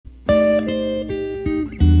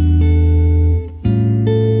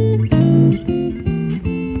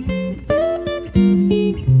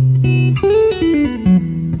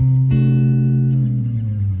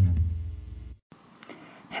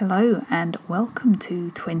Hello and welcome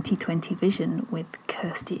to 2020 Vision with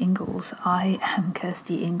Kirsty Ingalls. I am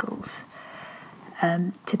Kirsty Ingalls.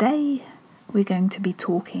 Today we're going to be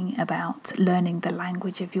talking about learning the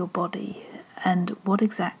language of your body and what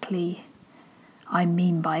exactly I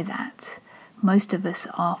mean by that. Most of us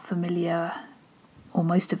are familiar, or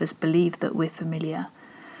most of us believe that we're familiar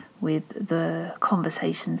with the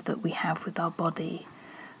conversations that we have with our body.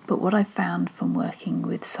 But what I've found from working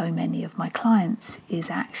with so many of my clients is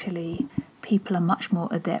actually people are much more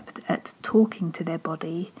adept at talking to their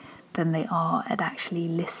body than they are at actually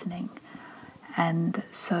listening. And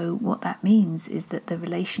so what that means is that the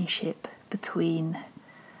relationship between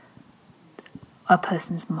a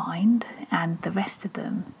person's mind and the rest of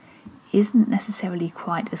them isn't necessarily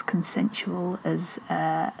quite as consensual as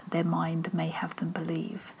their mind may have them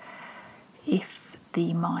believe. If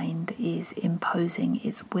the mind is imposing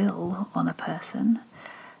its will on a person,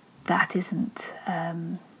 that isn't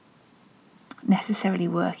necessarily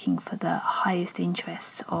working for the highest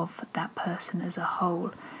interests of that person as a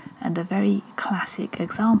whole. And a very classic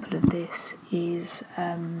example of this is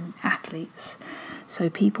athletes. So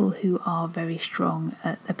people who are very strong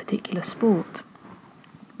at a particular sport.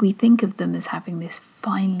 We think of them as having this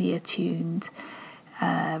finely attuned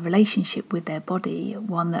relationship with their body,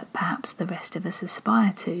 one that perhaps the rest of us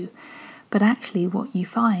aspire to. But actually what you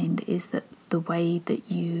find is that the way that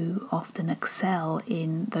you often excel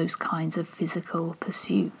in those kinds of physical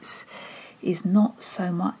pursuits is not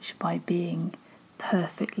so much by being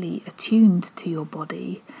perfectly attuned to your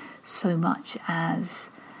body, so much as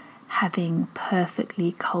having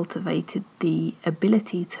perfectly cultivated the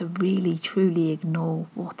ability to really truly ignore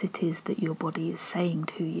what it is that your body is saying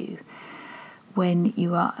to you. When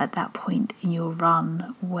you are at that point in your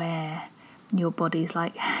run where your body's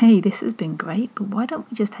like, hey, this has been great, but why don't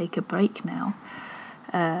we just take a break now?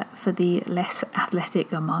 For the less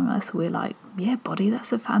athletic among us, we're like, yeah, body,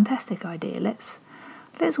 that's a fantastic idea. Let's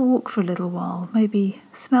walk for a little while, maybe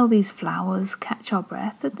smell these flowers, catch our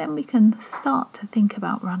breath, and then we can start to think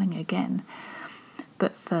about running again.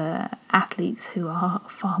 But for athletes who are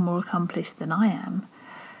far more accomplished than I am,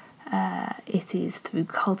 it is through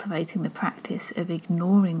cultivating the practice of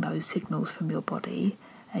ignoring those signals from your body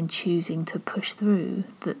and choosing to push through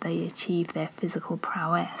that they achieve their physical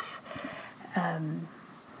prowess. And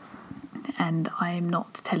I am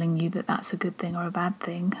not telling you that that's a good thing or a bad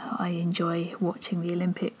thing. I enjoy watching the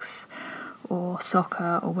Olympics or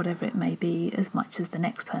soccer or whatever it may be as much as the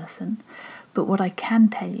next person. But what I can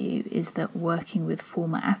tell you is that working with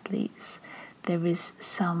former athletes, there is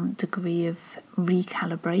some degree of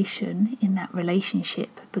recalibration in that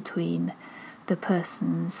relationship between the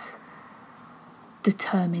person's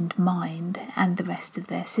determined mind and the rest of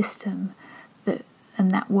their system.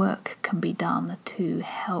 And that work can be done to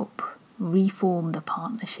help reform the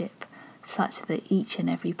partnership such that each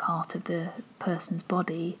and every part of the person's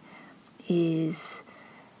body is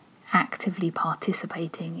actively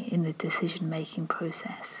participating in the decision-making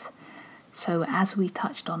process. So as we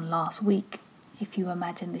touched on last week, if you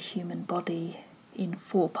imagine the human body in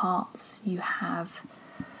 4 parts, you have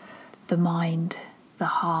the mind, the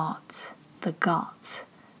heart, the gut,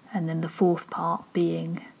 and then the 4th part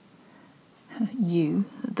being you,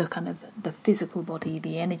 the kind of the physical body,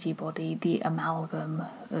 the energy body, the amalgam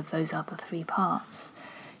of those other 3 parts.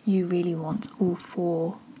 You really want all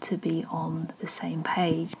 4 to be on the same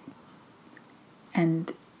page.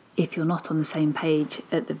 And if you're not on the same page,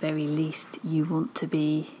 at the very least, you want to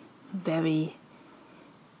be very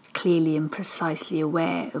clearly and precisely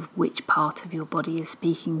aware of which part of your body is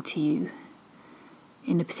speaking to you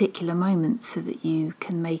in a particular moment so that you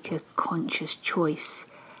can make a conscious choice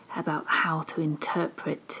about how to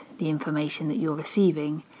interpret the information that you're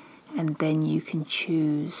receiving, and then you can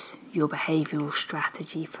choose your behavioural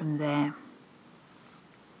strategy from there.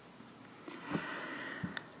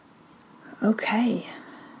 Okay,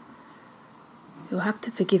 you'll have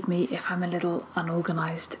to forgive me if I'm a little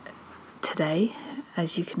unorganised today.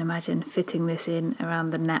 As you can imagine, fitting this in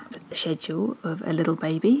around the nap schedule of a little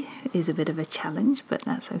baby is a bit of a challenge, but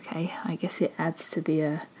that's okay. I guess it adds to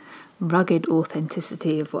the rugged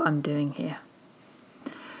authenticity of what I'm doing here.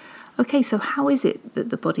 Okay, so how is it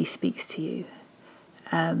that the body speaks to you?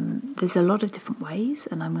 There's a lot of different ways,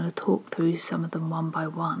 and I'm going to talk through some of them one by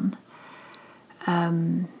one.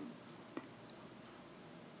 One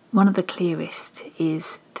of the clearest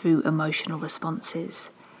is through emotional responses.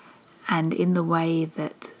 And in the way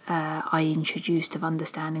that I introduced of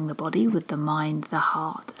understanding the body with the mind, the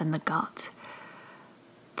heart and the gut,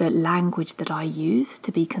 the language that I use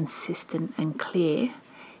to be consistent and clear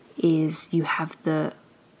is you have the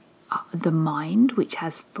mind, which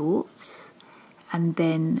has thoughts, and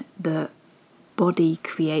then the body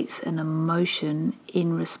creates an emotion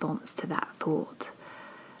in response to that thought.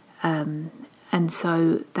 And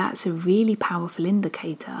so that's a really powerful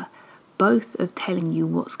indicator, both of telling you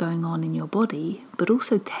what's going on in your body, but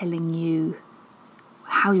also telling you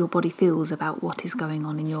how your body feels about what is going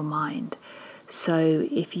on in your mind. So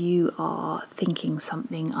if you are thinking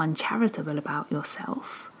something uncharitable about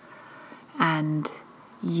yourself and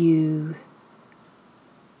you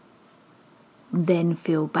then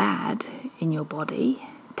feel bad in your body,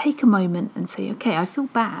 take a moment and say, okay, I feel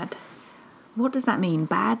bad. What does that mean?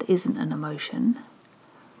 Bad isn't an emotion.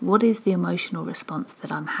 What is the emotional response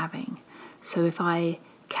that I'm having? So if I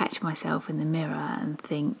catch myself in the mirror and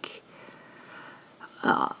think,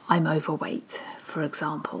 I'm overweight, for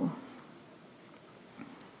example,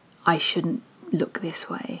 I shouldn't look this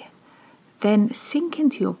way, then sink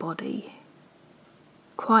into your body,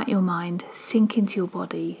 quiet your mind, sink into your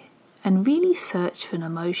body, and really search for an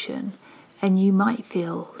emotion. And you might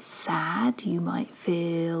feel sad, you might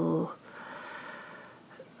feel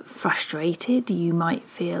frustrated, you might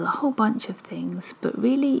feel a whole bunch of things, but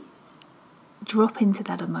really drop into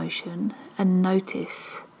that emotion and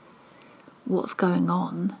notice what's going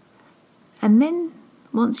on. And then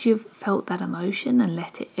once you've felt that emotion and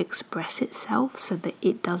let it express itself so that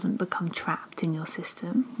it doesn't become trapped in your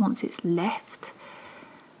system, once it's left,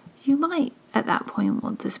 you might at that point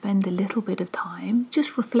want to spend a little bit of time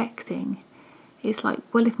just reflecting. It's like,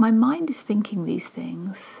 well, if my mind is thinking these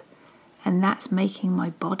things and that's making my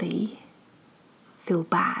body feel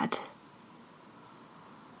bad,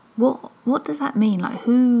 what does that mean? Like,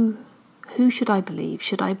 who should I believe?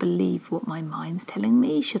 Should I believe what my mind's telling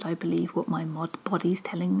me? Should I believe what my body's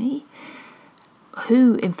telling me?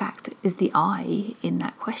 Who, in fact, is the I in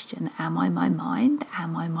that question? Am I my mind?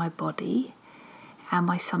 Am I my body? Am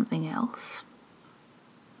I something else?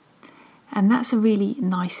 And that's a really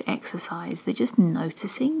nice exercise, that just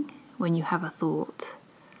noticing when you have a thought.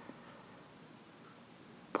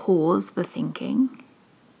 Pause the thinking,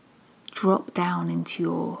 drop down into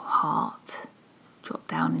your heart, drop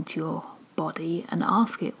down into your body and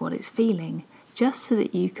ask it what it's feeling, just so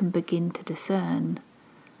that you can begin to discern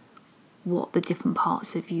what the different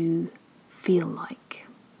parts of you feel like.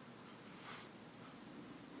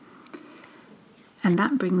 And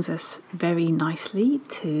that brings us very nicely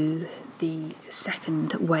to the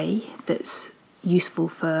second way that's useful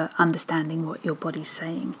for understanding what your body's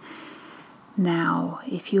saying. Now,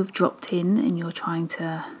 if you've dropped in and you're trying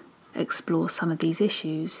to explore some of these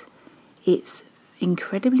issues, it's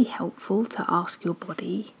incredibly helpful to ask your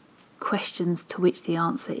body questions to which the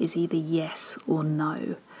answer is either yes or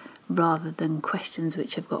no, rather than questions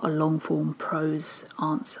which have got a long form prose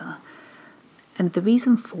answer. And the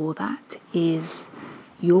reason for that is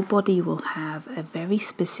your body will have a very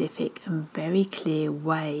specific and very clear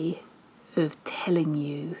way of telling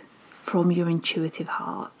you from your intuitive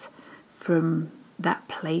heart, from that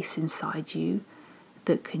place inside you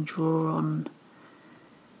that can draw on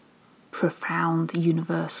profound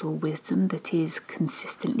universal wisdom that is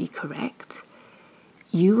consistently correct.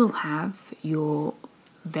 You will have your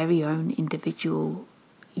very own individual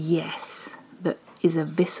yes that is a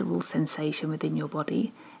visceral sensation within your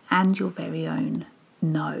body, and your very own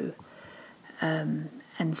no.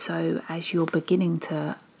 And so as you're beginning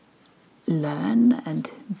to learn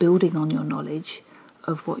and building on your knowledge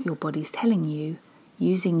of what your body's telling you,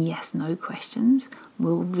 using yes-no questions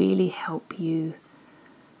will really help you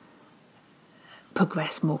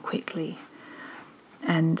progress more quickly.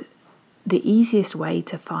 And the easiest way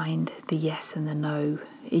to find the yes and the no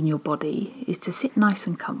in your body is to sit nice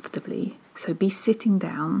and comfortably. So be sitting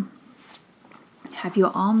down, have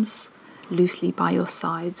your arms loosely by your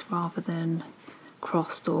sides rather than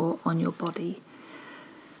crossed or on your body.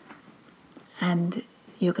 And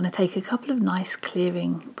you're going to take a couple of nice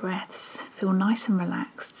clearing breaths, feel nice and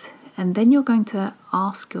relaxed, and then you're going to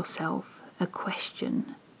ask yourself a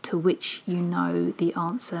question to which you know the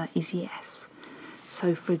answer is yes.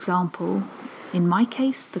 So, for example, in my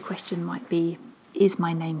case, the question might be, is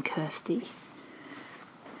my name Kirsty?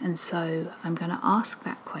 And so I'm going to ask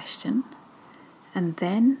that question, and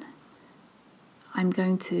then I'm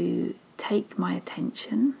going to take my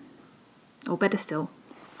attention, or better still,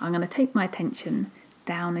 I'm going to take my attention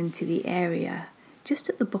down into the area just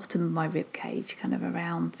at the bottom of my rib cage, kind of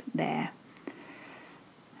around there.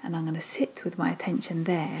 And I'm going to sit with my attention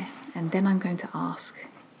there, and then I'm going to ask,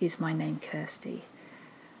 is my name Kirsty?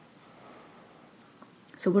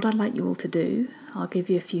 So what I'd like you all to do, I'll give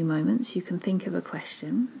you a few moments, you can think of a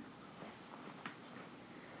question.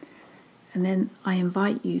 And then I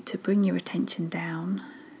invite you to bring your attention down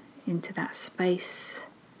into that space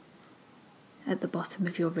at the bottom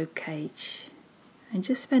of your rib cage, and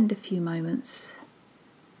just spend a few moments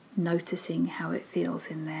noticing how it feels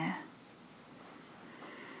in there.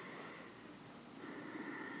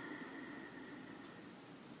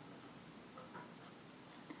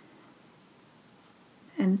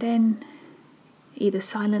 And then, either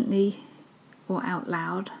silently or out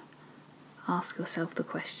loud, ask yourself the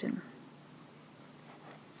question.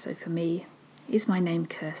 So for me, is my name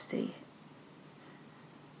Kirsty?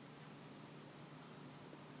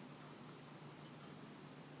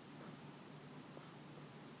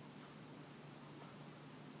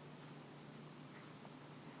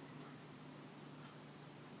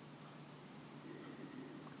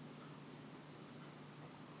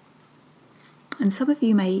 And some of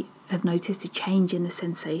you may have noticed a change in the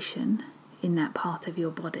sensation in that part of your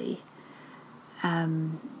body.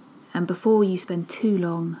 And before you spend too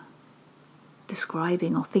long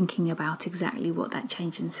describing or thinking about exactly what that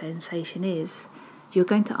change in sensation is, you're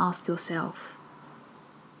going to ask yourself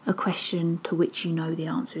a question to which you know the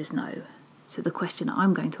answer is no. So the question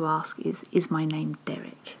I'm going to ask is my name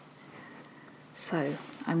Derek? So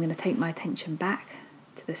I'm going to take my attention back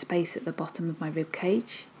to the space at the bottom of my rib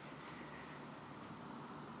cage.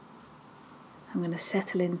 I'm going to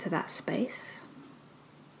settle into that space,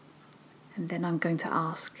 and then I'm going to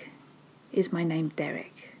ask, is my name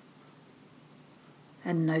Derek?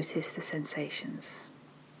 And notice the sensations.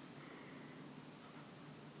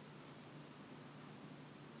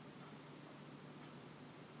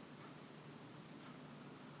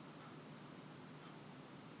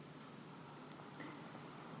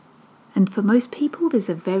 And for most people, there's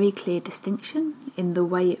a very clear distinction in the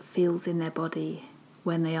way it feels in their body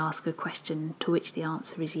when they ask a question to which the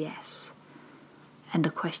answer is yes, and a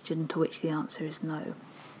question to which the answer is no.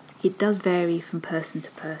 It does vary from person to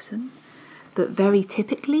person, but very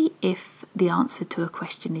typically, if the answer to a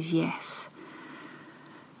question is yes,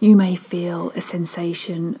 you may feel a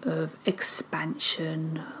sensation of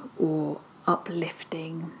expansion or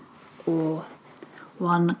uplifting, or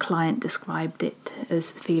one client described it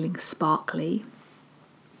as feeling sparkly.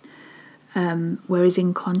 Whereas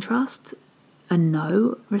in contrast, a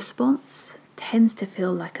no response tends to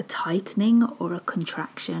feel like a tightening or a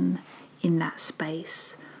contraction in that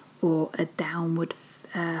space, or a downward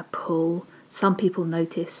pull. Some people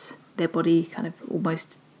notice their body kind of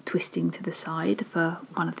almost twisting to the side for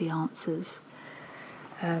one of the answers.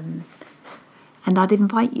 And I'd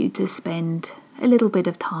invite you to spend a little bit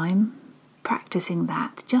of time practicing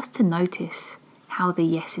that, just to notice how the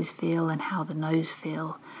yeses feel and how the nos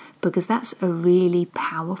feel, because that's a really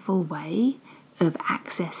powerful way of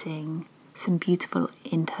accessing some beautiful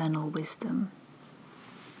internal wisdom.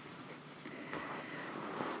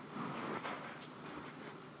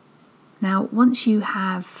 Now, once you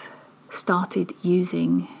have started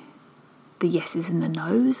using the yeses and the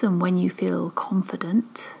nos, and when you feel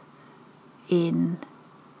confident in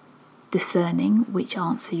discerning which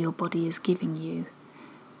answer your body is giving you,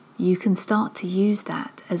 you can start to use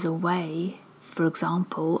that as a way, for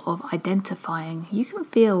example, of identifying. You can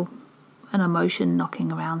feel an emotion knocking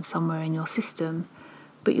around somewhere in your system,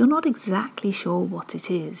 but you're not exactly sure what it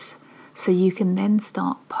is. So you can then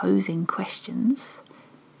start posing questions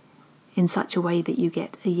in such a way that you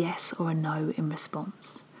get a yes or a no in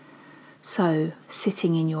response. So,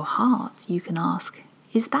 sitting in your heart, you can ask,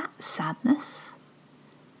 is that sadness?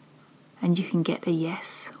 And you can get a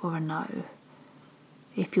yes or a no.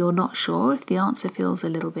 If you're not sure, if the answer feels a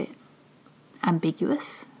little bit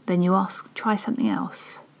ambiguous, then you ask, try something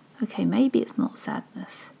else. Okay, maybe it's not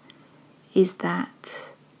sadness. Is that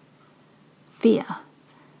fear?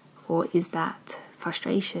 Or is that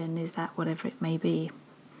frustration? Is that whatever it may be?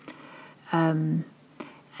 And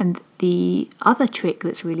the other trick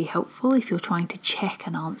that's really helpful if you're trying to check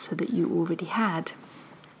an answer that you already had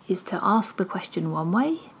is to ask the question one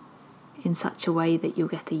way, in such a way that you'll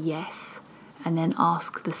get a yes, and then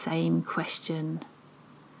ask the same question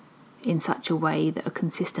in such a way that a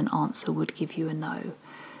consistent answer would give you a no.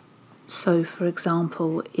 So, for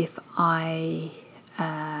example, if I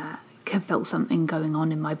have felt something going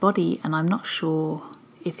on in my body and I'm not sure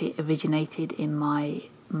if it originated in my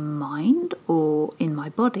mind or in my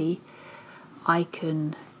body, I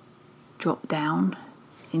can drop down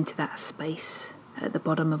into that space at the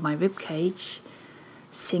bottom of my rib cage,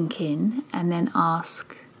 sink in, and then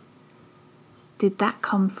ask, did that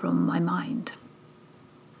come from my mind?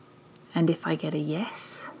 And if I get a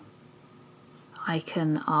yes, I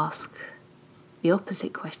can ask the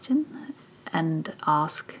opposite question and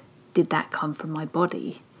ask, did that come from my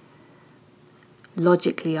body?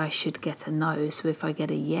 Logically, I should get a no. So if I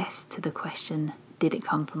get a yes to the question, did it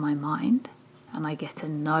come from my mind? and I get a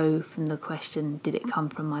no from the question, did it come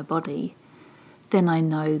from my body, then I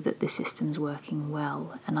know that the system's working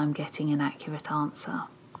well and I'm getting an accurate answer.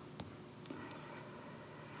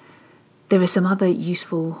 There are some other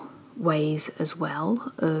useful ways as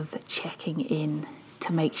well of checking in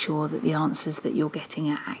to make sure that the answers that you're getting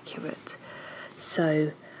are accurate.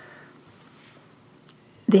 So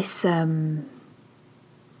this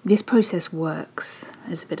process works,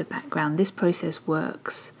 as a bit of background, this process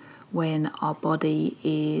works when our body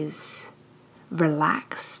is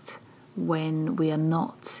relaxed, when we are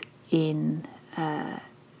not in a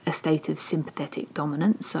state of sympathetic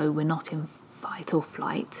dominance, so we're not in fight or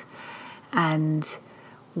flight, and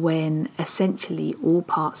when essentially all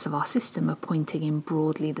parts of our system are pointing in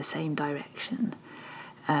broadly the same direction.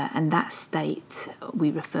 And that state we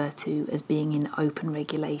refer to as being in open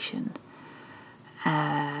regulation.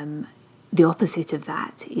 The opposite of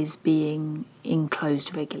that is being in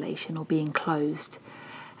closed regulation or being closed.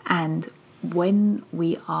 And when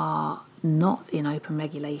we are not in open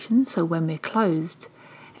regulation, so when we're closed,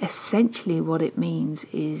 essentially what it means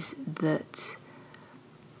is that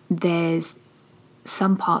there's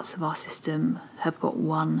some parts of our system have got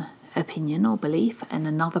one opinion or belief, and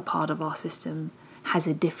another part of our system has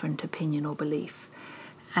a different opinion or belief.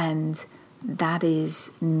 And that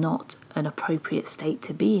is not an appropriate state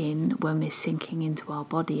to be in when we're sinking into our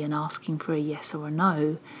body and asking for a yes or a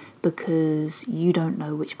no, because you don't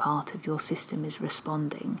know which part of your system is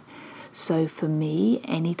responding. So for me,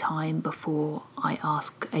 any time before I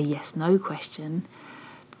ask a yes-no question,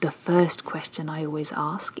 the first question I always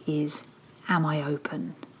ask is, am I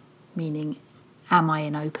open? Meaning, am I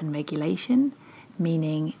in open regulation?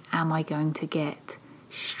 Meaning, am I going to get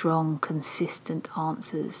strong, consistent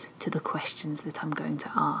answers to the questions that I'm going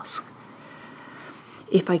to ask?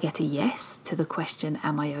 If I get a yes to the question,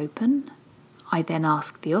 am I open? I then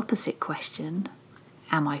ask the opposite question,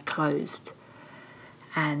 am I closed?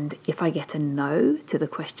 And if I get a no to the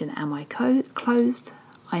question, am I closed?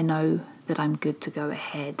 I know that I'm good to go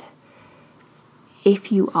ahead.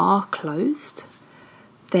 If you are closed,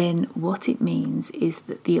 then what it means is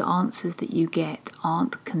that the answers that you get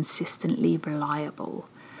aren't consistently reliable.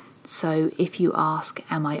 So if you ask,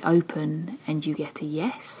 am I open, and you get a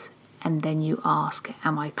yes, and then you ask,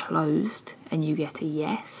 am I closed, and you get a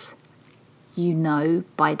yes, you know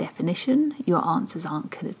by definition your answers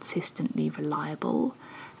aren't consistently reliable,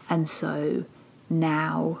 and so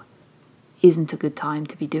now isn't a good time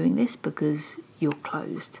to be doing this because you're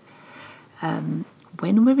closed.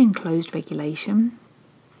 When we're in closed regulation,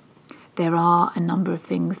 there are a number of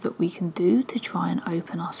things that we can do to try and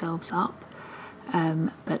open ourselves up,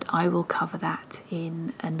 but I will cover that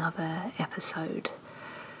in another episode.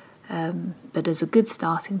 But as a good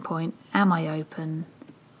starting point, am I open?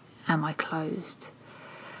 Am I closed?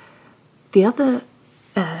 The other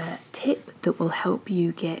tip that will help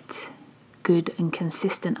you get good and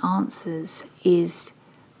consistent answers is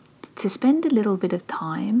to spend a little bit of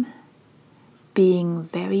time being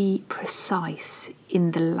very precise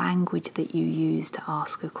in the language that you use to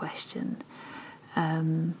ask a question.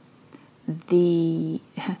 The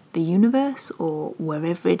universe, or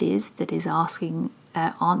wherever it is that is answering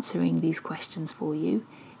these questions for you,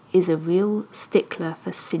 is a real stickler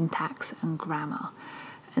for syntax and grammar.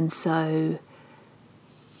 And so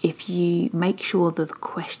if you make sure that the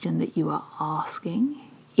question that you are asking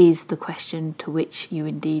is the question to which you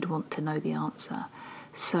indeed want to know the answer.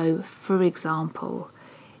 So, for example,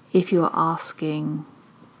 if you're asking,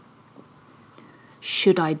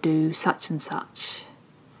 should I do such and such?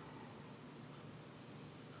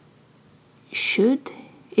 Should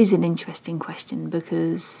is an interesting question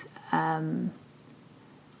because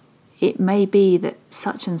it may be that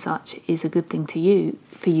such and such is a good thing for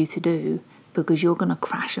you to do because you're going to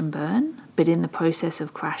crash and burn, but in the process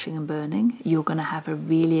of crashing and burning, you're going to have a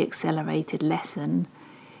really accelerated lesson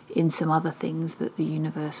in some other things that the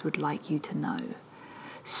universe would like you to know.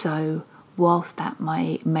 So whilst that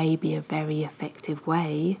may be a very effective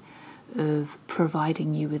way of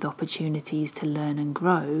providing you with opportunities to learn and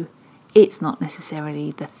grow, it's not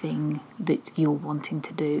necessarily the thing that you're wanting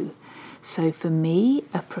to do. So for me,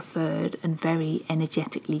 a preferred and very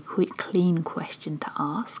energetically quick, clean question to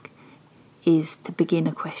ask is to begin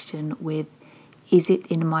a question with, is it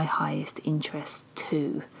in my highest interest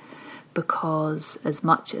to? Because as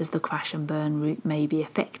much as the crash and burn route may be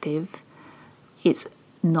effective, it's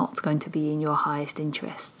not going to be in your highest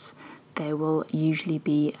interests. There will usually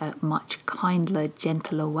be a much kinder,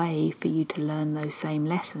 gentler way for you to learn those same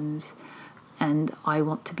lessons. And I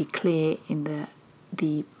want to be clear in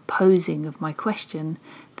the posing of my question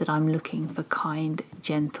that I'm looking for kind,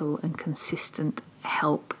 gentle and consistent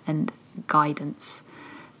help and guidance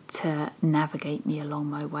to navigate me along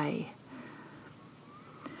my way.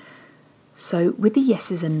 So with the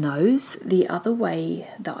yeses and nos, the other way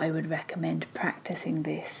that I would recommend practicing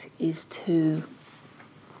this is to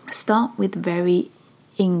start with very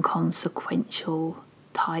inconsequential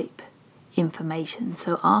type information.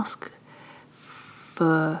 So ask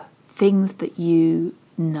for things that you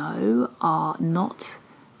know are not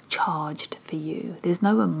charged for you. There's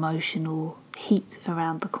no emotional heat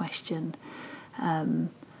around the question.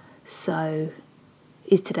 So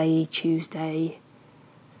is today Tuesday?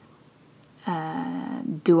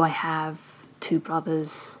 Do I have two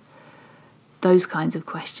brothers? Those kinds of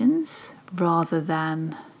questions, rather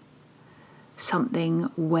than something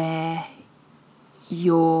where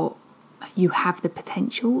you have the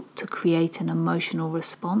potential to create an emotional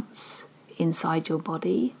response inside your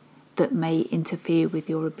body that may interfere with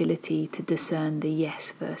your ability to discern the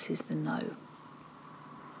yes versus the no.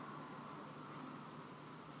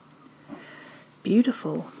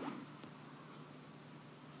 Beautiful.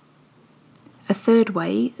 A third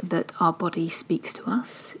way that our body speaks to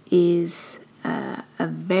us is a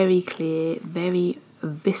very clear, very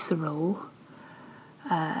visceral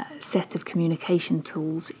set of communication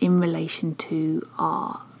tools in relation to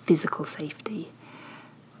our physical safety.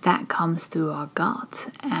 That comes through our gut,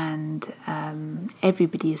 and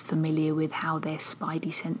everybody is familiar with how their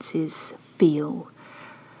spidey senses feel.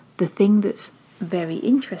 The thing that's very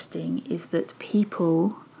interesting is that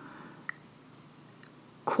people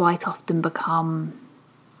quite often become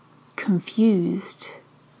confused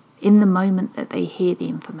in the moment that they hear the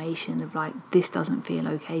information of, like, this doesn't feel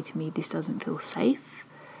okay to me, this doesn't feel safe.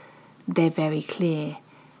 They're very clear.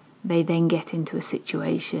 They then get into a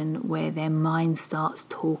situation where their mind starts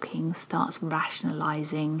talking, starts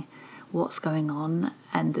rationalizing what's going on,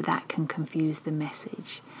 and that can confuse the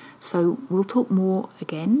message. So we'll talk more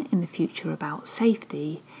again in the future about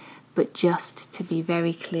safety, but just to be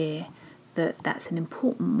very clear that that's an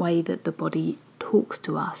important way that the body talks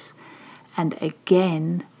to us. And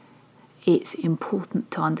again, it's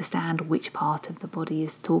important to understand which part of the body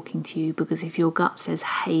is talking to you, because if your gut says,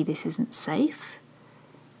 hey, this isn't safe,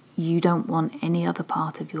 you don't want any other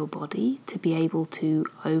part of your body to be able to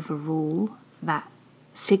overrule that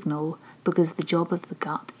signal, because the job of the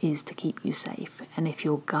gut is to keep you safe. And if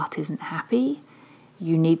your gut isn't happy,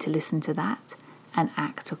 you need to listen to that and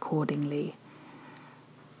act accordingly.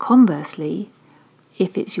 Conversely,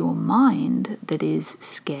 if it's your mind that is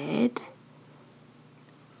scared,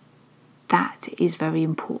 that is very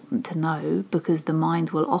important to know, because the mind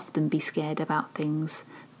will often be scared about things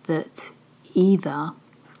that either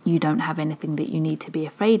you don't have anything that you need to be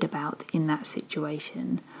afraid about in that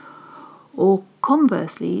situation, or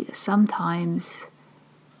conversely, sometimes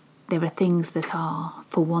there are things that are,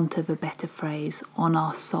 for want of a better phrase, on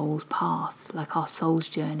our soul's path, like our soul's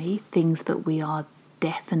journey, things that we are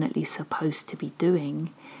definitely supposed to be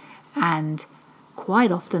doing, and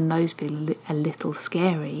quite often those feel a little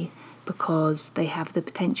scary because they have the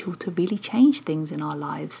potential to really change things in our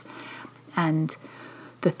lives. And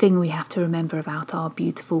the thing we have to remember about our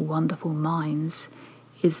beautiful, wonderful minds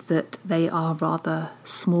is that they are rather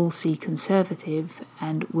small c conservative,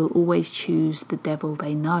 and will always choose the devil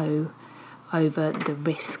they know over the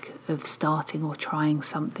risk of starting or trying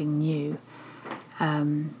something new.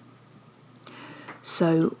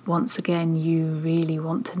 So once again, you really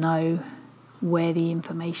want to know where the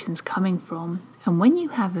information's coming from. And when you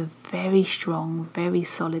have a very strong, very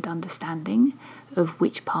solid understanding of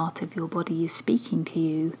which part of your body is speaking to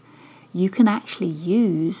you, you can actually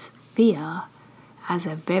use fear as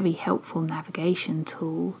a very helpful navigation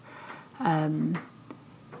tool,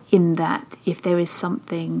 in that if there is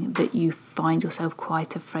something that you find yourself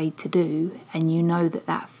quite afraid to do, and you know that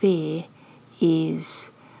that fear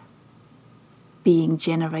is being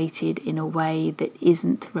generated in a way that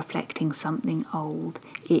isn't reflecting something old,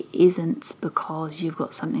 it isn't because you've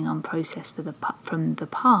got something unprocessed from the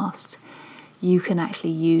past, you can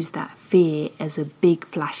actually use that fear as a big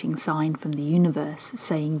flashing sign from the universe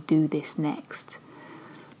saying, do this next.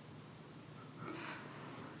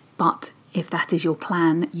 But if that is your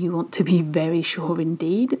plan, you want to be very sure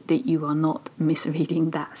indeed that you are not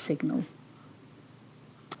misreading that signal.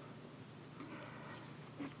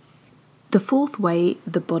 The fourth way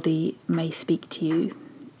the body may speak to you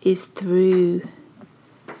is through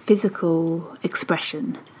physical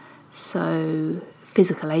expression. So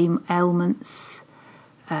physical ailments,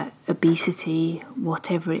 obesity,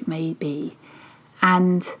 whatever it may be.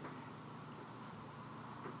 And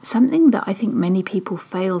something that I think many people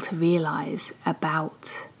fail to realise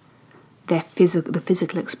about the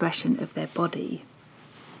physical expression of their body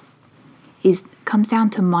comes down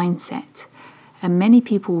to mindset. And many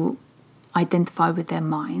people identify with their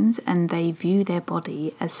minds and they view their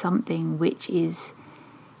body as something which is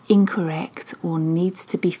incorrect or needs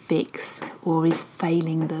to be fixed or is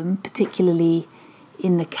failing them, particularly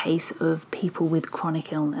in the case of people with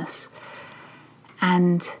chronic illness.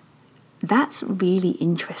 And that's really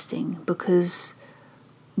interesting, because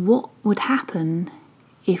what would happen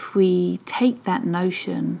if we take that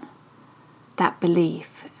notion, that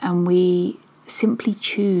belief, and we simply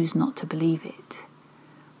choose not to believe it?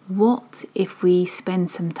 What if we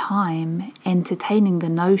spend some time entertaining the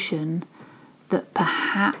notion that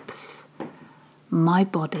perhaps my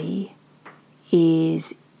body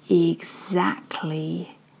is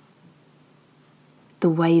exactly the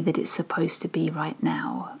way that it's supposed to be right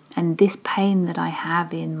now, and this pain that I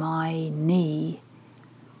have in my knee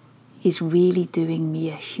is really doing me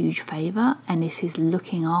a huge favour, and this is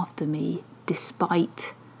looking after me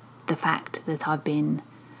despite the fact that I've been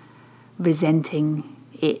resenting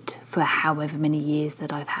it for however many years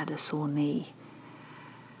that I've had a sore knee.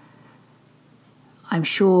 I'm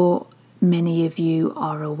sure many of you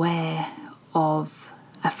are aware of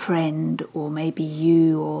a friend, or maybe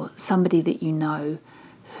you or somebody that you know,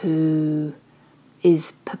 who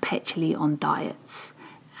is perpetually on diets,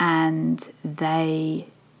 and they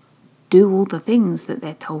do all the things that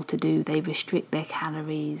they're told to do. They restrict their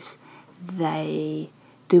calories, they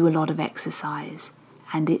do a lot of exercise,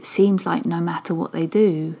 and it seems like no matter what they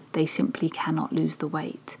do, they simply cannot lose the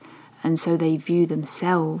weight. And so they view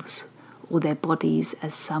themselves or their bodies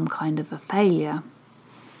as some kind of a failure.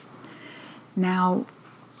 Now,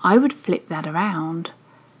 I would flip that around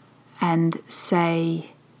and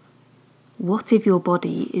say, what if your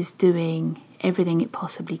body is doing everything it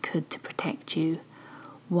possibly could to protect you?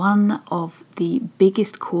 One of the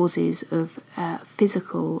biggest causes of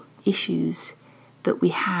physical issues that we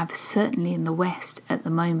have, certainly in the West at the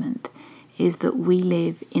moment, is that we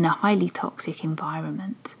live in a highly toxic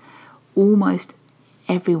environment. Almost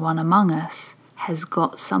everyone among us has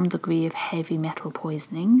got some degree of heavy metal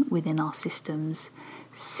poisoning within our systems,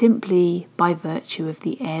 simply by virtue of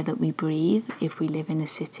the air that we breathe if we live in a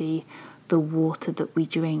city, the water that we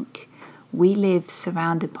drink. We live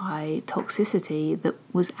surrounded by toxicity that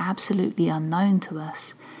was absolutely unknown to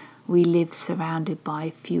us. We live surrounded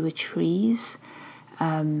by fewer trees,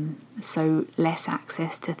 so less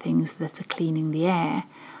access to things that are cleaning the air.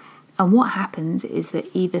 And what happens is that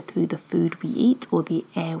either through the food we eat or the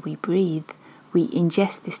air we breathe, we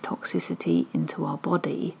ingest this toxicity into our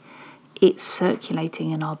body. It's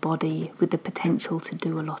circulating in our body with the potential to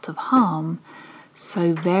do a lot of harm.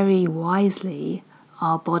 So very wisely,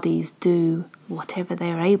 our bodies do whatever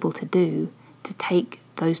they're able to do to take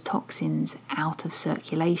those toxins out of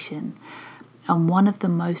circulation. And one of the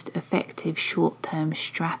most effective short-term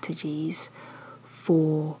strategies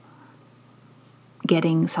for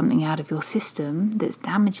getting something out of your system that's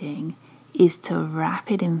damaging is to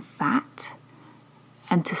wrap it in fat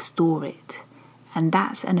and to store it. And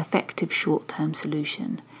that's an effective short-term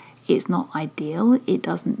solution. It's not ideal. It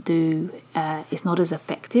doesn't do, it's not as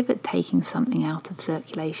effective at taking something out of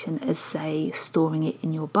circulation as, say, storing it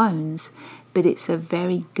in your bones, but it's a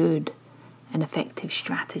very good and effective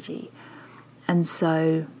strategy. And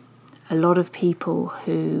so a lot of people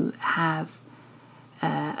who have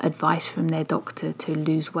advice from their doctor to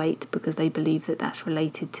lose weight because they believe that that's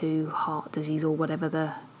related to heart disease or whatever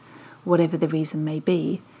the reason may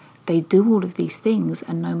be, they do all of these things,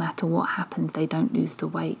 and no matter what happens, they don't lose the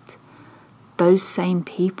weight. Those same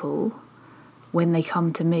people, when they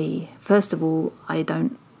come to me, first of all, I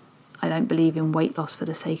don't believe in weight loss for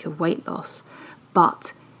the sake of weight loss,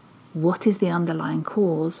 but what is the underlying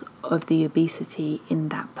cause of the obesity in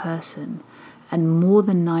that person? And more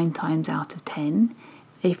than 9 times out of 10,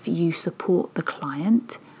 if you support the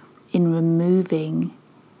client in removing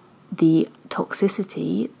the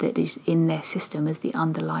toxicity that is in their system as the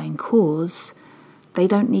underlying cause, they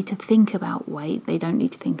don't need to think about weight, they don't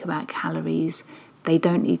need to think about calories, they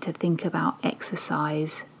don't need to think about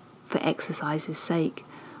exercise for exercise's sake.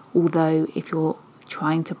 Although if you're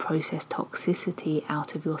trying to process toxicity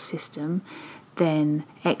out of your system, then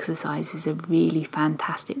exercise is a really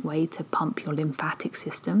fantastic way to pump your lymphatic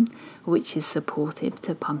system, which is supportive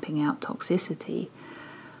to pumping out toxicity.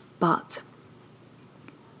 But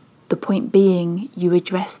the point being, you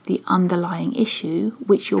address the underlying issue,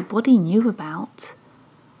 which your body knew about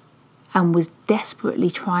and was desperately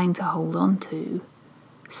trying to hold on to,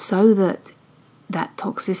 so that that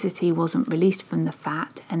toxicity wasn't released from the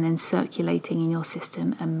fat and then circulating in your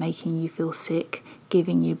system and making you feel sick,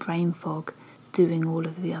 giving you brain fog, doing all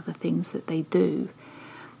of the other things that they do.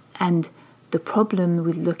 And The problem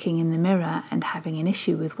with looking in the mirror and having an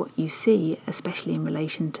issue with what you see, especially in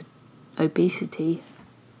relation to obesity,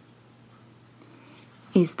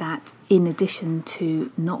 is that in addition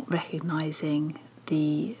to not recognizing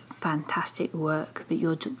the fantastic work that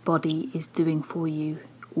your body is doing for you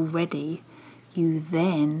already, you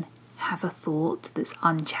then have a thought that's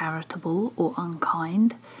uncharitable or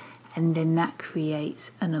unkind, and then that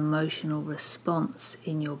creates an emotional response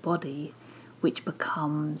in your body, which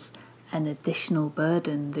becomes an additional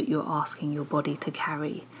burden that you're asking your body to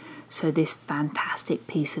carry. So this fantastic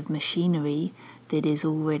piece of machinery that is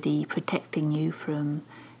already protecting you from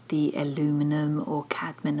the aluminum or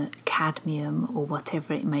cadmium or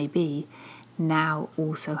whatever it may be, now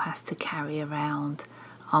also has to carry around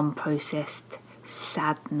unprocessed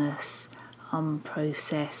sadness,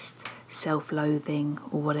 unprocessed self-loathing,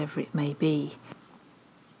 or whatever it may be.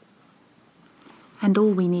 And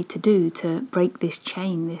all we need to do to break this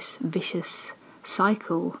chain, this vicious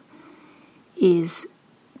cycle, is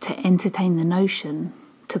to entertain the notion,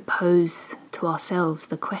 to pose to ourselves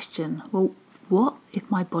the question, well, what if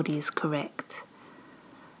my body is correct?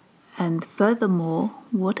 And furthermore,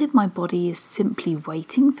 what if my body is simply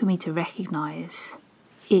waiting for me to recognize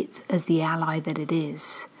it as the ally that it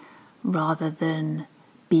is, rather than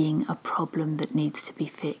being a problem that needs to be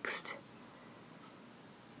fixed?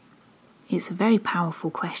 It's a very powerful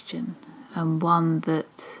question, and one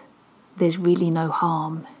that there's really no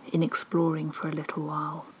harm in exploring for a little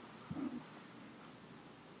while.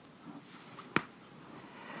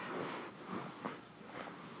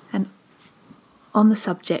 And on the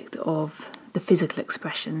subject of the physical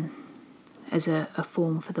expression as a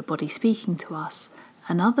form for the body speaking to us,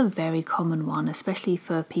 another very common one, especially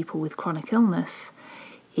for people with chronic illness,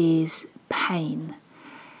 is pain.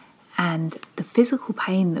 And the physical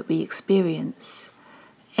pain that we experience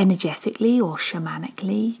energetically or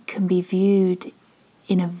shamanically can be viewed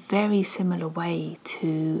in a very similar way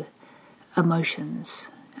to emotions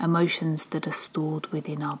that are stored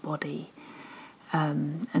within our body.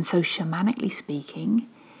 And so shamanically speaking,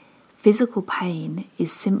 physical pain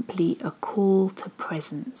is simply a call to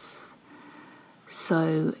presence.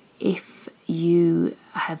 So if you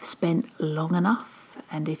have spent long enough,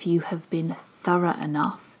 and if you have been thorough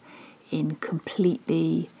enough in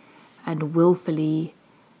completely and willfully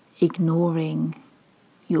ignoring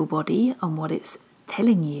your body and what it's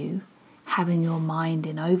telling you, having your mind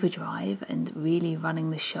in overdrive and really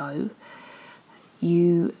running the show,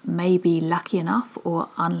 you may be lucky enough or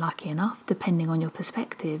unlucky enough, depending on your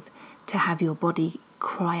perspective, to have your body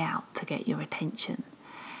cry out to get your attention.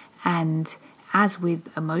 And as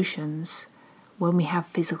with emotions, when we have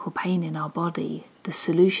physical pain in our body, the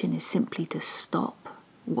solution is simply to stop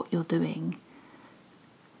what you're doing,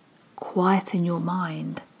 quieten your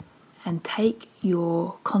mind, and take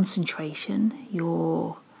your concentration,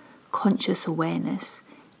 your conscious awareness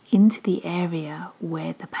into the area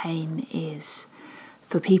where the pain is.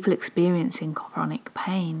 For people experiencing chronic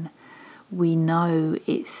pain, we know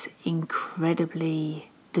it's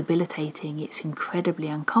incredibly debilitating, it's incredibly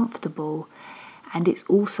uncomfortable, and it's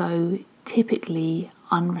also typically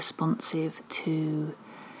unresponsive to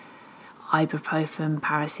ibuprofen,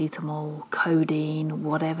 paracetamol, codeine,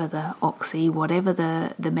 whatever the oxy, whatever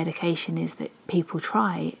the medication is that people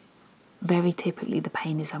try. Very typically the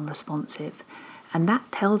pain is unresponsive, and that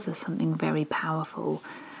tells us something very powerful.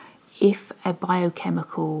 If a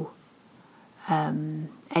biochemical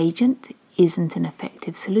agent isn't an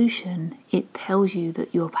effective solution, it tells you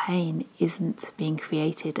that your pain isn't being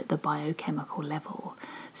created at the biochemical level.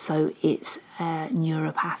 So it's a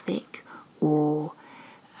neuropathic or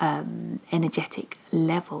energetic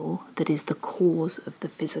level that is the cause of the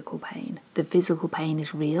physical pain. The physical pain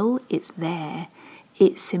is real, it's there,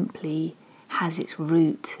 it simply has its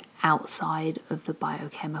root outside of the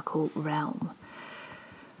biochemical realm.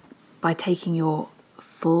 By taking your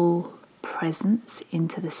full presence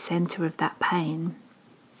into the center of that pain,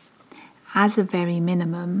 as a very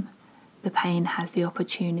minimum, the pain has the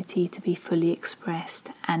opportunity to be fully expressed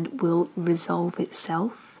and will resolve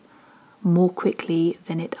itself more quickly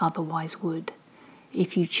than it otherwise would.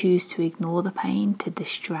 If you choose to ignore the pain, to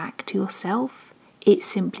distract yourself, it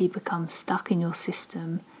simply becomes stuck in your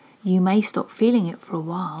system. You may stop feeling it for a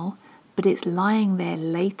while, but it's lying there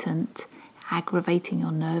latent, aggravating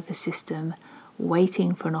your nervous system,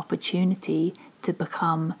 waiting for an opportunity to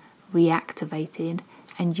become reactivated,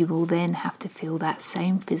 and you will then have to feel that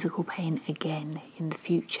same physical pain again in the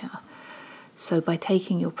future. So by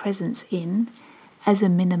taking your presence in, as a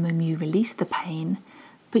minimum you release the pain,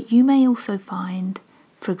 but you may also find,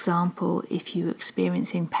 for example, if you're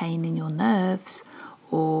experiencing pain in your nerves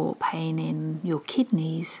or pain in your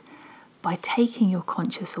kidneys, by taking your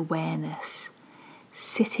conscious awareness,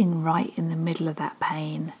 sitting right in the middle of that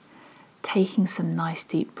pain, taking some nice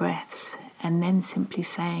deep breaths, and then simply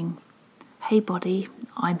saying, "Hey body,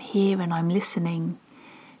 I'm here and I'm listening."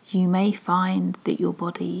 You may find that your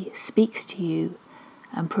body speaks to you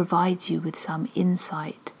and provides you with some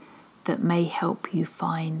insight that may help you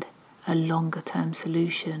find a longer term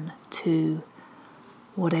solution to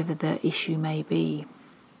whatever the issue may be.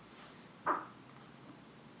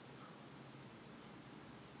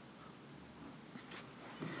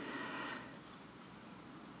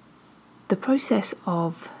 The process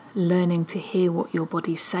of learning to hear what your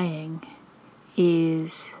body's saying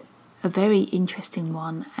is a very interesting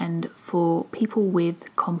one, and for people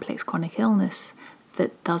with complex chronic illness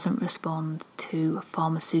that doesn't respond to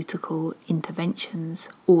pharmaceutical interventions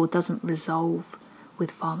or doesn't resolve with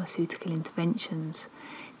pharmaceutical interventions,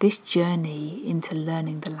 this journey into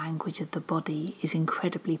learning the language of the body is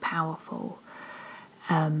incredibly powerful.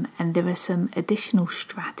 And there are some additional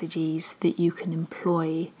strategies that you can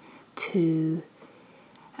employ to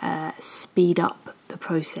speed up the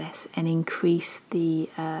process and increase the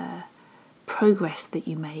progress that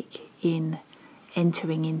you make in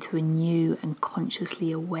entering into a new and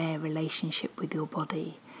consciously aware relationship with your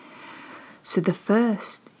body. So the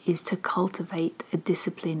first is to cultivate a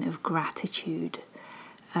discipline of gratitude.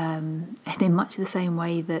 And in much the same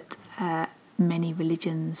way that many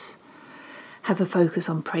religions have a focus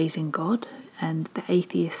on praising God, and the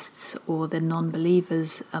atheists or the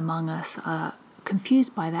non-believers among us are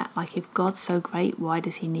confused by that. Like, if God's so great, why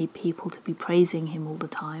does he need people to be praising him all the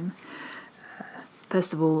time?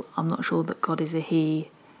 First of all, I'm not sure that God is a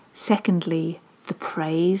he. Secondly, the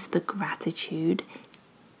praise, the gratitude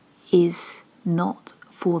is not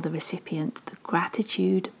for the recipient. The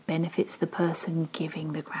gratitude benefits the person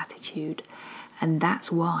giving the gratitude. And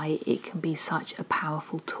that's why it can be such a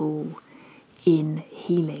powerful tool in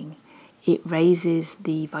healing. It raises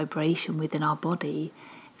the vibration within our body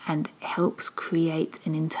and helps create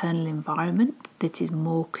an internal environment that is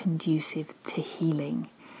more conducive to healing.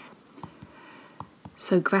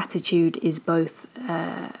 So gratitude is both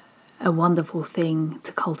a wonderful thing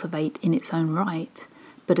to cultivate in its own right,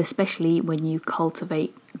 but especially when you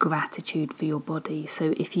cultivate gratitude for your body.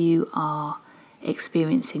 So if you are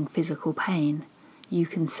experiencing physical pain, you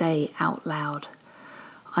can say out loud,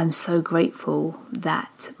 "I'm so grateful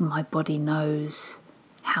that my body knows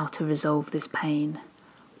how to resolve this pain,"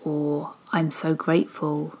 or "I'm so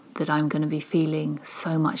grateful that I'm going to be feeling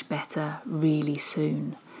so much better really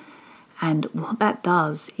soon." And what that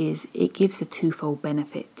does is it gives a twofold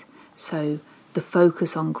benefit. So the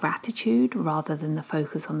focus on gratitude rather than the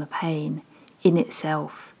focus on the pain in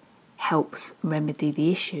itself helps remedy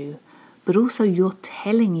the issue, but also you're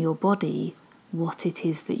telling your body what it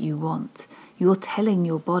is that you want. You're telling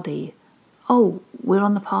your body, oh, we're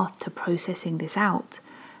on the path to processing this out.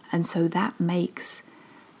 And so that makes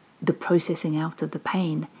the processing out of the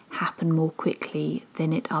pain happen more quickly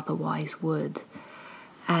than it otherwise would.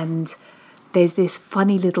 And there's this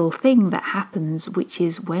funny little thing that happens, which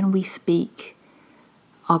is when we speak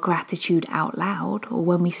our gratitude out loud, or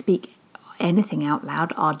when we speak anything out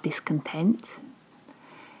loud, our discontent,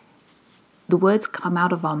 the words come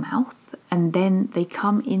out of our mouth and then they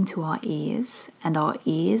come into our ears, and our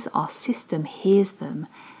ears, our system hears them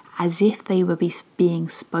as if they were being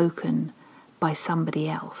spoken by somebody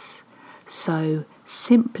else. So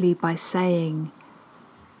simply by saying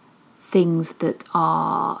things that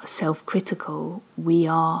are self-critical, we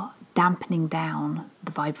are dampening down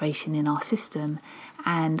the vibration in our system,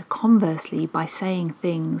 and conversely, by saying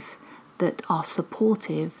things that are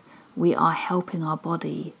supportive, we are helping our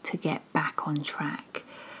body to get back on track.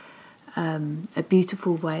 A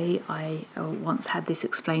beautiful way I once had this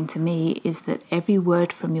explained to me is that every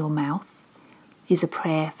word from your mouth is a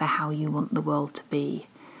prayer for how you want the world to be.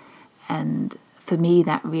 And for me,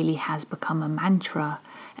 that really has become a mantra,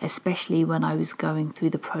 especially when I was going through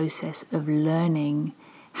the process of learning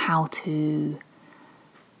how to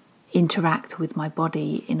interact with my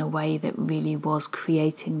body in a way that really was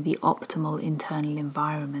creating the optimal internal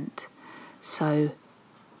environment. So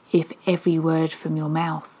if every word from your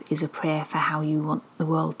mouth is a prayer for how you want the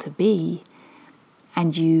world to be,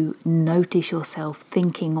 and you notice yourself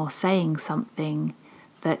thinking or saying something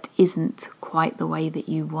that isn't quite the way that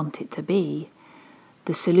you want it to be,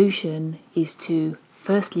 the solution is to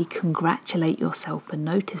firstly congratulate yourself for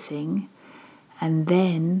noticing, and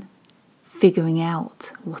then figuring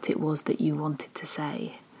out what it was that you wanted to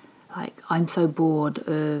say. Like, "I'm so bored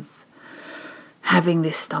of having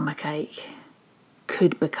this stomach ache,"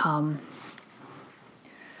 could become,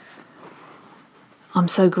 "I'm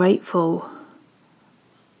so grateful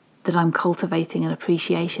that I'm cultivating an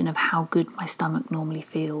appreciation of how good my stomach normally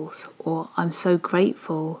feels, or I'm so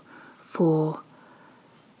grateful for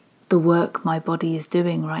the work my body is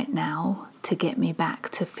doing right now to get me back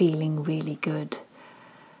to feeling really good.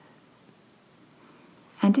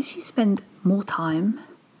 And as you spend more time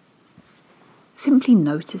simply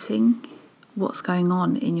noticing what's going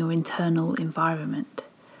on in your internal environment,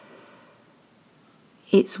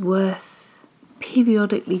 it's worth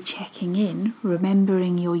periodically checking in,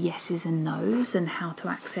 remembering your yeses and nos and how to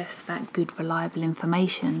access that good, reliable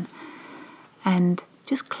information, and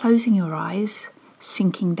just closing your eyes,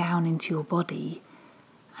 sinking down into your body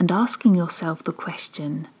and asking yourself the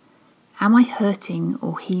question, am I hurting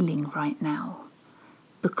or healing right now?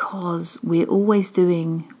 Because we're always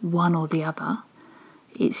doing one or the other.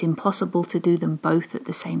 It's impossible to do them both at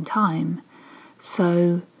the same time.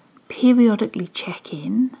 So periodically check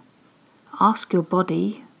in, ask your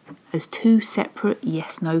body as two separate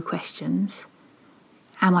yes-no questions.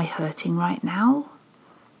 Am I hurting right now?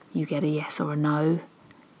 You get a yes or a no.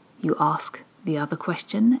 You ask the other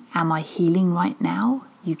question, am I healing right now?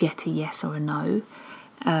 You get a yes or a no.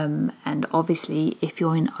 And obviously, if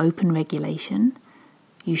you're in open regulation,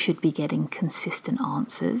 you should be getting consistent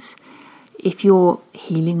answers. If you're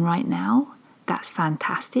healing right now, that's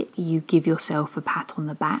fantastic. You give yourself a pat on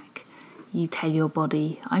the back. You tell your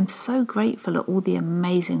body, I'm so grateful at all the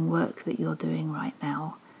amazing work that you're doing right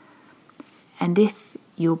now. And if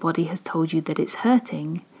your body has told you that it's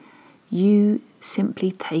hurting, you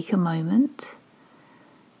simply take a moment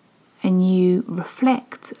and you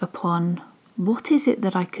reflect upon, what is it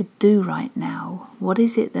that I could do right now? What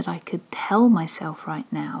is it that I could tell myself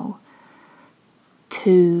right now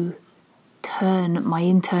to turn my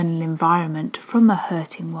internal environment from a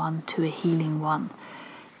hurting one to a healing one?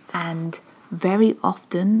 And very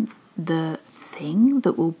often the thing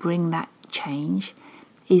that will bring that change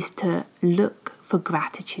is to look for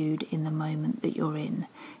gratitude in the moment that you're in.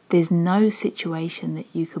 There's no situation that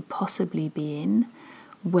you could possibly be in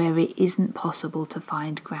where it isn't possible to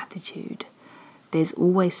find gratitude. There's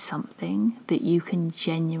always something that you can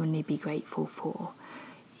genuinely be grateful for.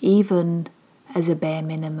 Even as a bare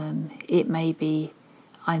minimum, it may be,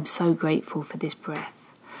 I'm so grateful for this breath.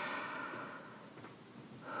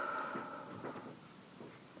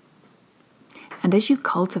 And as you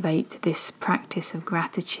cultivate this practice of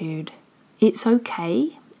gratitude, it's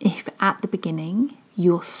okay if at the beginning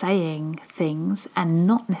you're saying things and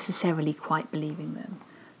not necessarily quite believing them.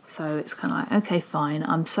 So it's kind of like, okay, fine,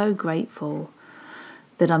 I'm so grateful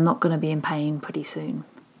that I'm not going to be in pain pretty soon.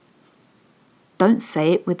 Don't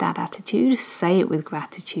say it with that attitude. Say it with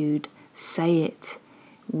gratitude. Say it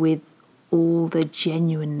with all the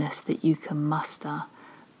genuineness that you can muster.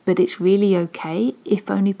 But it's really okay if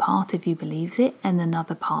only part of you believes it and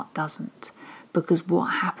another part doesn't. Because what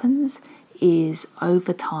happens is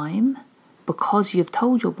over time, because you've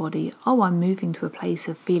told your body, oh, I'm moving to a place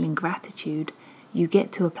of feeling gratitude, you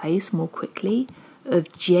get to a place more quickly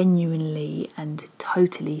of genuinely and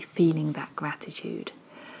totally feeling that gratitude.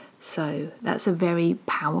 So that's a very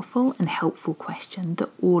powerful and helpful question that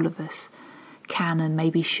all of us can and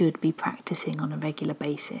maybe should be practicing on a regular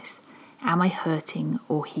basis. Am I hurting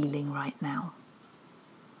or healing right now?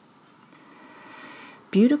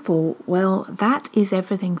 Beautiful. Well, that is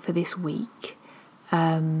everything for this week.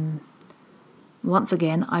 Once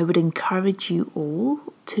again, I would encourage you all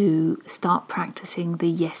to start practicing the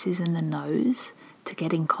yeses and the nos to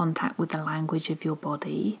get in contact with the language of your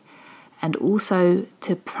body, and also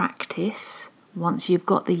to practice, once you've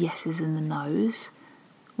got the yeses and the nos,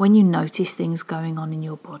 when you notice things going on in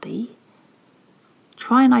your body,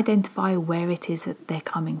 try and identify where it is that they're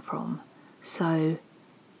coming from. So,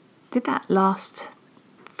 did that last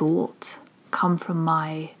thought come from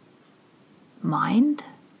my mind,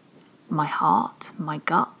 my heart, my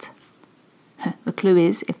gut? The clue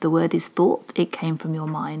is, if the word is thought, it came from your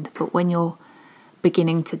mind. But when you're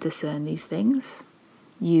beginning to discern these things,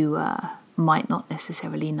 you might not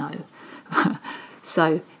necessarily know.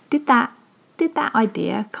 So, did that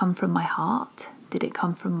idea come from my heart? Did it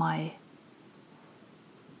come from my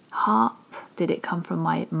heart? Did it come from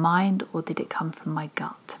my mind? Or did it come from my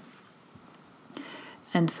gut?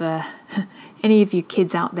 And for any of you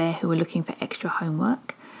kids out there who are looking for extra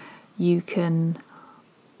homework, you can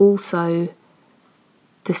also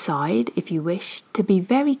decide, if you wish, to be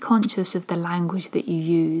very conscious of the language that you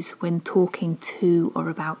use when talking to or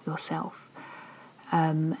about yourself.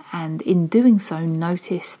 And in doing so,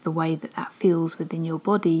 notice the way that feels within your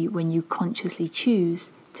body when you consciously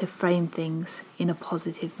choose to frame things in a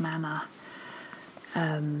positive manner.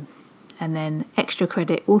 And And then extra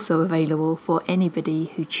credit also available for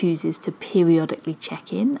anybody who chooses to periodically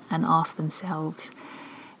check in and ask themselves,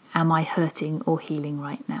 am I hurting or healing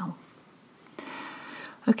right now?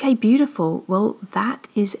 Okay, beautiful. Well, that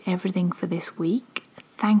is everything for this week.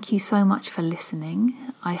 Thank you so much for listening.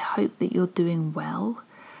 I hope that you're doing well.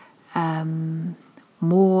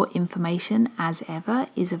 More information, as ever,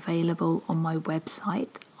 is available on my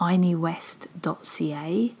website,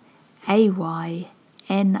 aynywest.ca,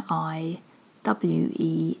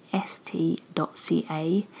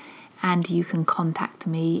 AYNIWEST.ca, and you can contact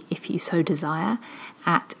me if you so desire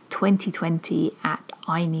at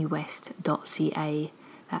 2020@aynywest.ca.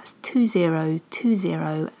 That's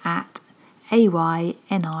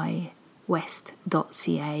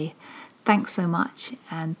 2020@AYNIWest.ca. Thanks so much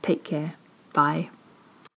and take care. Bye.